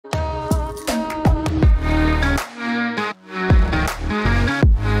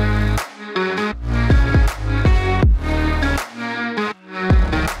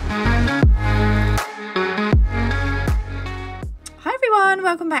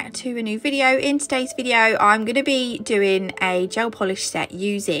back to a new video. In today's video I'm going to be doing a gel polish set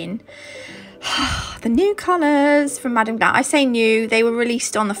using the new colours from Madam Glam. I say new, they were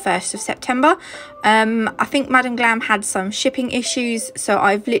released on the 1st of September. I think Madam Glam had some shipping issues, so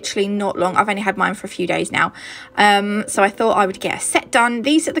I've literally I've only had mine for a few days now. So I thought I would get a set done.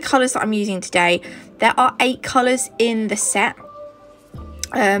 These are the colours that I'm using today. There are 8 colours in the set.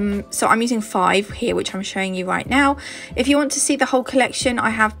 So I'm using 5 here, which I'm showing you right now. If you want to see the whole collection, I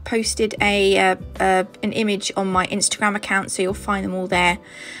have posted an image on my Instagram account, so you'll find them all there.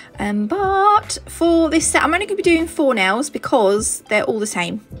 But for this set, I'm only going to be doing 4 nails because they're all the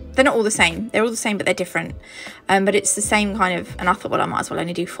same. They're not all the same. They're all the same, but they're different. But it's the same kind of, and I thought, well, I might as well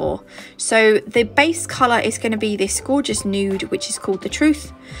only do 4. So the base colour is going to be this gorgeous nude, which is called The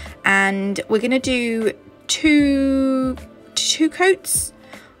Truth. And we're going to do two coats,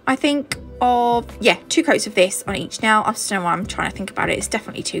 I think, of, yeah, 2 coats of this on each nail. I just don't know why I'm trying to think about it. It's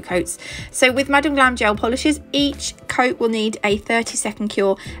definitely 2 coats. So with Madam Glam gel polishes, each coat will need a 30-second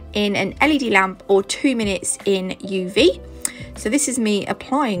cure in an LED lamp or 2 minutes in UV. So this is me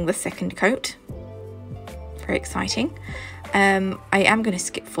applying the second coat. Very exciting. I am going to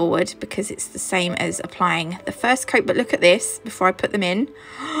skip forward because it's the same as applying the first coat, but look at this before I put them in.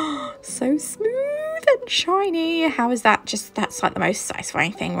 So smooth and shiny. How is that? That's like the most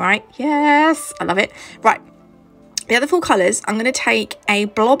satisfying thing, right? Yes, I love it. Right, the other 4 colours, I'm going to take a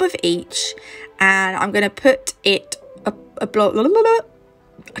blob of each and I'm going to put it a blob.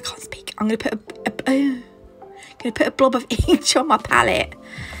 I can't speak. I'm going to put a blob of each on my palette.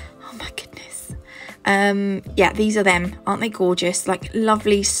 Oh my goodness. Yeah, these are them. Aren't they gorgeous? Like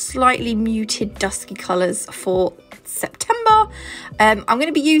lovely, slightly muted, dusky colours for September. I'm going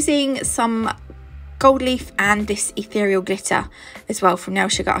to be using some gold leaf and this ethereal glitter as well from Nail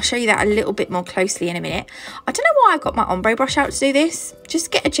Sugar. I'll show you that a little bit more closely in a minute. I don't know why I got my ombre brush out to do this. Just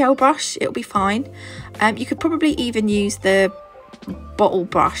get a gel brush, it'll be fine. You could probably even use the bottle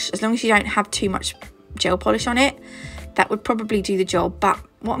brush as long as you don't have too much gel polish on it. That would probably do the job. But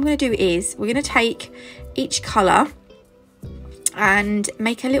what I'm going to do is we're going to take each colour and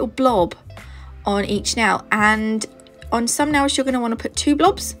make a little blob on each nail. And on some nails you're going to want to put 2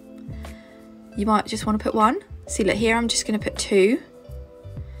 blobs. You might just want to put 1. See, look here, I'm just going to put 2.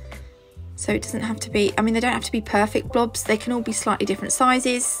 So it doesn't have to be, I mean, they don't have to be perfect blobs. They can all be slightly different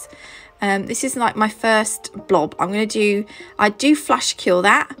sizes. This is like my first blob. I do flash cure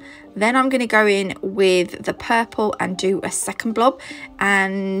that. Then I'm going to go in with the purple and do a second blob.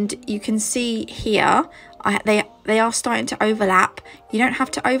 And you can see here, they are starting to overlap. You don't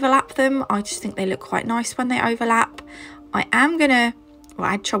have to overlap them. I just think they look quite nice when they overlap. I am going to, well,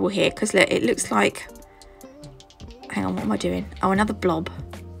 I had trouble here because look, it looks like, hang on, what am I doing? Oh, another blob.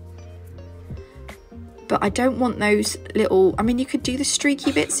 But I don't want those little, I mean, you could do the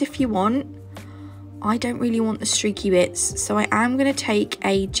streaky bits if you want. I don't really want the streaky bits. So I am going to take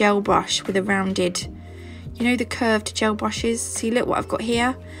a gel brush with a rounded, you know, the curved gel brushes. See, look what I've got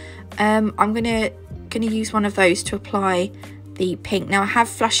here. I'm going to use one of those to apply the pink. Now I have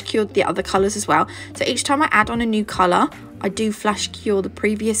flash cured the other colours as well. So each time I add on a new colour, I do flash cure the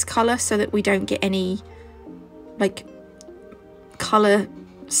previous colour so that we don't get any like colour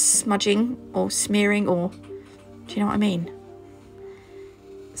smudging or smearing, or do you know what I mean?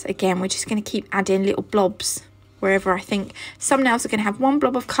 So again, we're just going to keep adding little blobs wherever I think. Some nails are going to have 1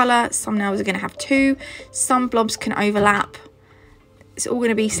 blob of colour, some nails are going to have 2, some blobs can overlap. It's all going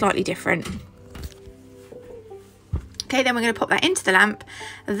to be slightly different. Okay, then we're going to pop that into the lamp.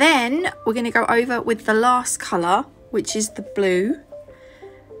 Then we're going to go over with the last colour, which is the blue.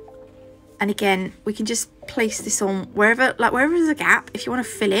 And again, we can just place this on wherever there's a gap. If you want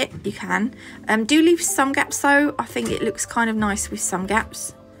to fill it, you can. Do leave some gaps though. I think it looks kind of nice with some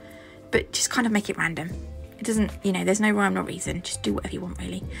gaps. But just kind of make it random. It doesn't, you know, there's no rhyme or reason. Just do whatever you want,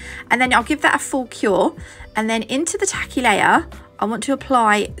 really. And then I'll give that a full cure. And then into the tacky layer, I want to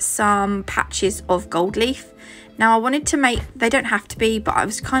apply some patches of gold leaf. Now I wanted to make, they don't have to be, but I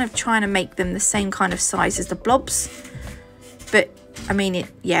was kind of trying to make them the same kind of size as the blobs. But I mean, it,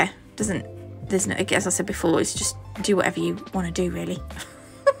 yeah, doesn't, there's no, as I said before, it's just do whatever you want to do, really.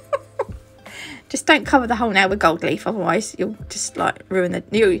 Just don't cover the whole nail with gold leaf, otherwise you'll just like ruin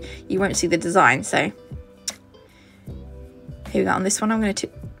the, you won't see the design. So here we go. On this one I'm going to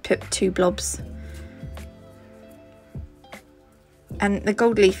put 2 blobs. And the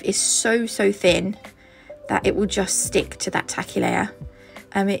gold leaf is so thin that it will just stick to that tacky layer.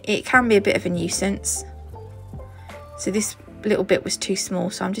 It can be a bit of a nuisance. So this little bit was too small,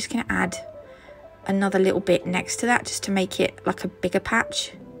 so I'm just going to add another little bit next to that just to make it like a bigger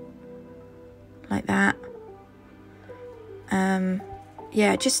patch, like that.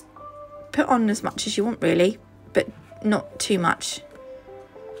 yeah, just put on as much as you want really, but not too much.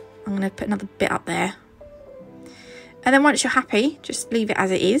 I'm going to put another bit up there. And then once you're happy, just leave it as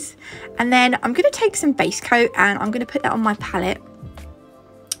it is. And then I'm going to take some base coat and I'm going to put that on my palette.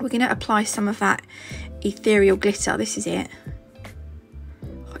 We're going to apply some of that ethereal glitter. This is it.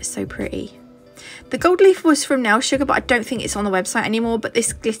 Oh, it's so pretty. The gold leaf was from Nail Sugar, but I don't think it's on the website anymore. But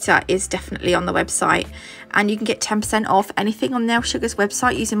this glitter is definitely on the website. And you can get 10% off anything on Nail Sugar's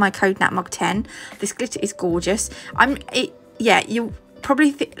website using my code NATMUG10. This glitter is gorgeous. Yeah, you'll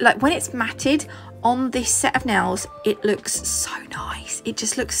probably like when it's matted on this set of nails, it looks so nice. It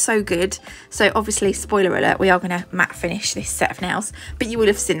just looks so good. So obviously, spoiler alert, we are going to matte finish this set of nails, but you will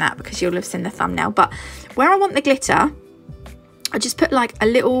have seen that because you'll have seen the thumbnail. But where I want the glitter, I just put like a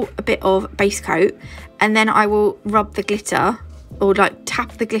little bit of base coat, and then I will rub the glitter or like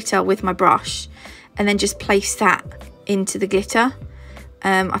tap the glitter with my brush, and then just place that into the glitter.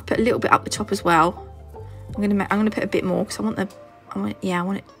 I've put a little bit up the top as well. I'm gonna put a bit more because I want it.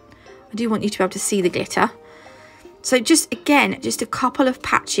 I do want you to be able to see the glitter. So just again, just a couple of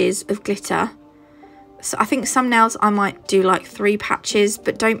patches of glitter. So I think some nails I might do like 3 patches,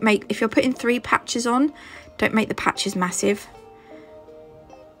 but don't make, if you're putting 3 patches on, don't make the patches massive.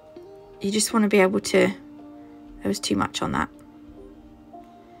 You just want to be able to, there was too much on that.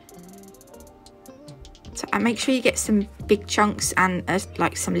 So and make sure you get some big chunks and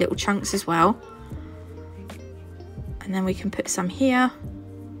like some little chunks as well. And then we can put some here.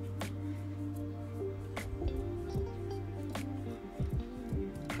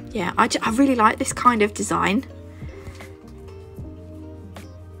 Yeah, I really like this kind of design.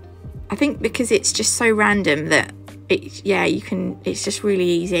 I think because it's just so random that it's just really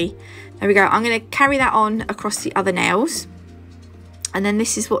easy. There we go. I'm going to carry that on across the other nails. And then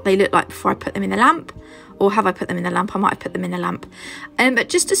this is what they look like before I put them in the lamp. Or have I put them in the lamp? I might have put them in the lamp. But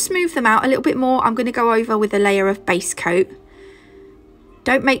just to smooth them out a little bit more, I'm going to go over with a layer of base coat.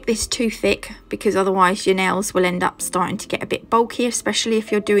 Don't make this too thick because otherwise your nails will end up starting to get a bit bulky, especially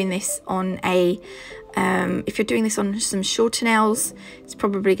if you're doing this on some shorter nails. It's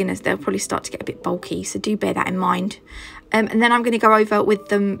probably they'll probably start to get a bit bulky, so do bear that in mind. And then I'm going to go over with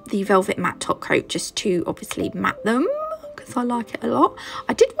the velvet matte top coat just to obviously matte them because I like it a lot.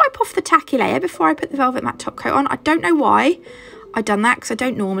 I did wipe off the tacky layer before I put the velvet matte top coat on. I don't know why I done that because I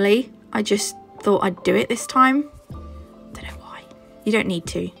don't normally. I just thought I'd do it this time. You don't need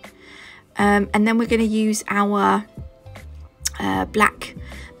to. And then we're going to use our black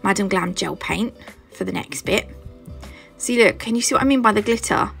Madam Glam gel paint for the next bit. See, look, can you see what I mean by the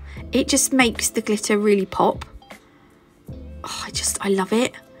glitter? It just makes the glitter really pop. Oh, I love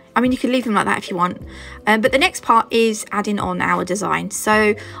it. I mean, you can leave them like that if you want. But the next part is adding on our design.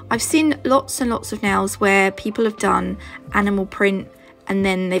 So I've seen lots and lots of nails where people have done animal print and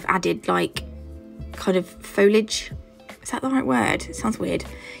then they've added like kind of foliage. Is that the right word? It sounds weird.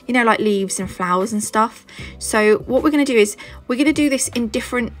 You know, like leaves and flowers and stuff. So what we're going to do is we're going to do this in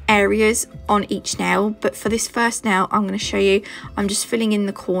different areas on each nail. But for this first nail, I'm going to show you, I'm just filling in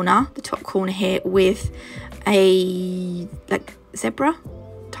the corner, the top corner here with a like zebra,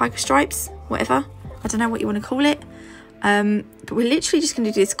 tiger stripes, whatever. I don't know what you want to call it. But we're literally just going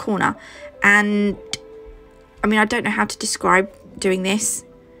to do this corner. And I mean, I don't know how to describe doing this.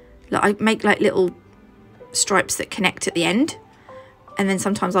 Like I make like little stripes that connect at the end, and then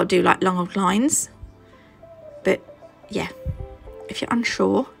sometimes I'll do like long lines. But yeah, if you're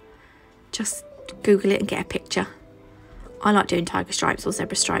unsure, just Google it and get a picture. I like doing tiger stripes or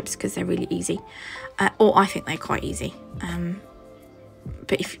zebra stripes because they're really easy, or I think they're quite easy.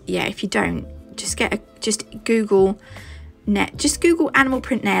 But if you don't, just Google animal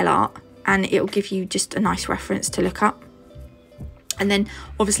print nail art and it'll give you just a nice reference to look up. And then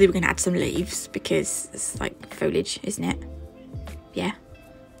obviously we're going to add some leaves because it's like foliage, isn't it? Yeah.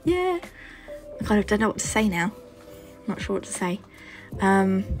 I kind of don't know what to say now. I'm not sure what to say.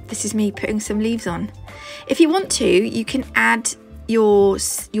 This is me putting some leaves on. If you want to, you can add your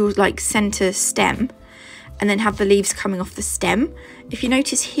like center stem and then have the leaves coming off the stem. If you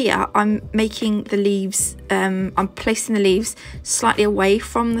notice here, I'm making the leaves, I'm placing the leaves slightly away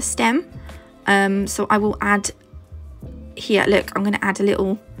from the stem. So I will add here, look, I'm going to add a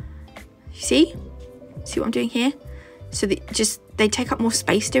little, see what I'm doing here? So that they take up more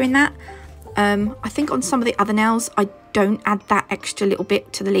space doing that. I think on some of the other nails I don't add that extra little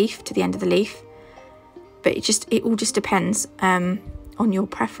bit to the leaf, to the end of the leaf, but it all just depends on your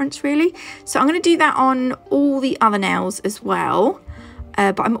preference really. So I'm going to do that on all the other nails as well,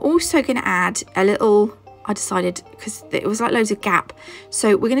 but I'm also going to add a little, I decided because it was like loads of gap,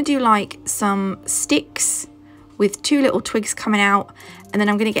 so we're going to do like some sticks with 2 little twigs coming out, and then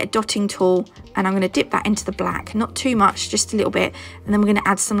I'm going to get a dotting tool and I'm going to dip that into the black, not too much, just a little bit, and then we're going to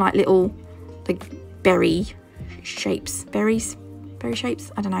add some like little like berry shapes, berry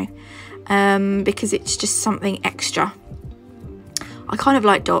shapes, I don't know, because it's just something extra. I kind of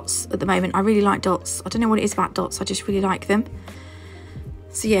like dots at the moment. I really like dots. I don't know what it is about dots, I just really like them.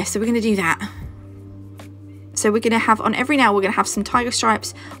 So yeah, so we're going to do that. So we're going to have, on every nail, we're going to have some tiger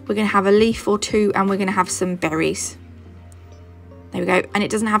stripes, we're going to have a leaf or 2, and we're going to have some berries. There we go. And it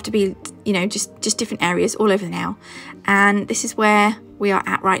doesn't have to be, you know, just different areas all over the nail. And this is where we are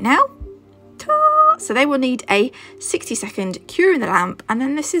at right now. Ta! So they will need a 60-second cure in the lamp, and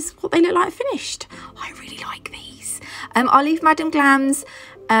then this is what they look like finished. I really like these. I'll leave Madam Glam's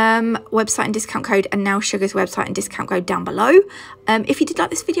website and discount code, and Nail Sugar's website and discount code down below. If you did like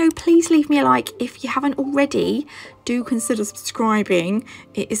this video, please leave me a like. If you haven't already, do consider subscribing.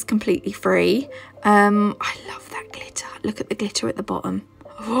 It is completely free. I love that glitter. Look at the glitter at the bottom.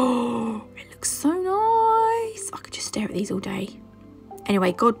 Oh, it looks so nice. I could just stare at these all day.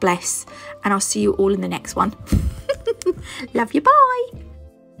 Anyway, God bless, and I'll see you all in the next one. Love you, bye.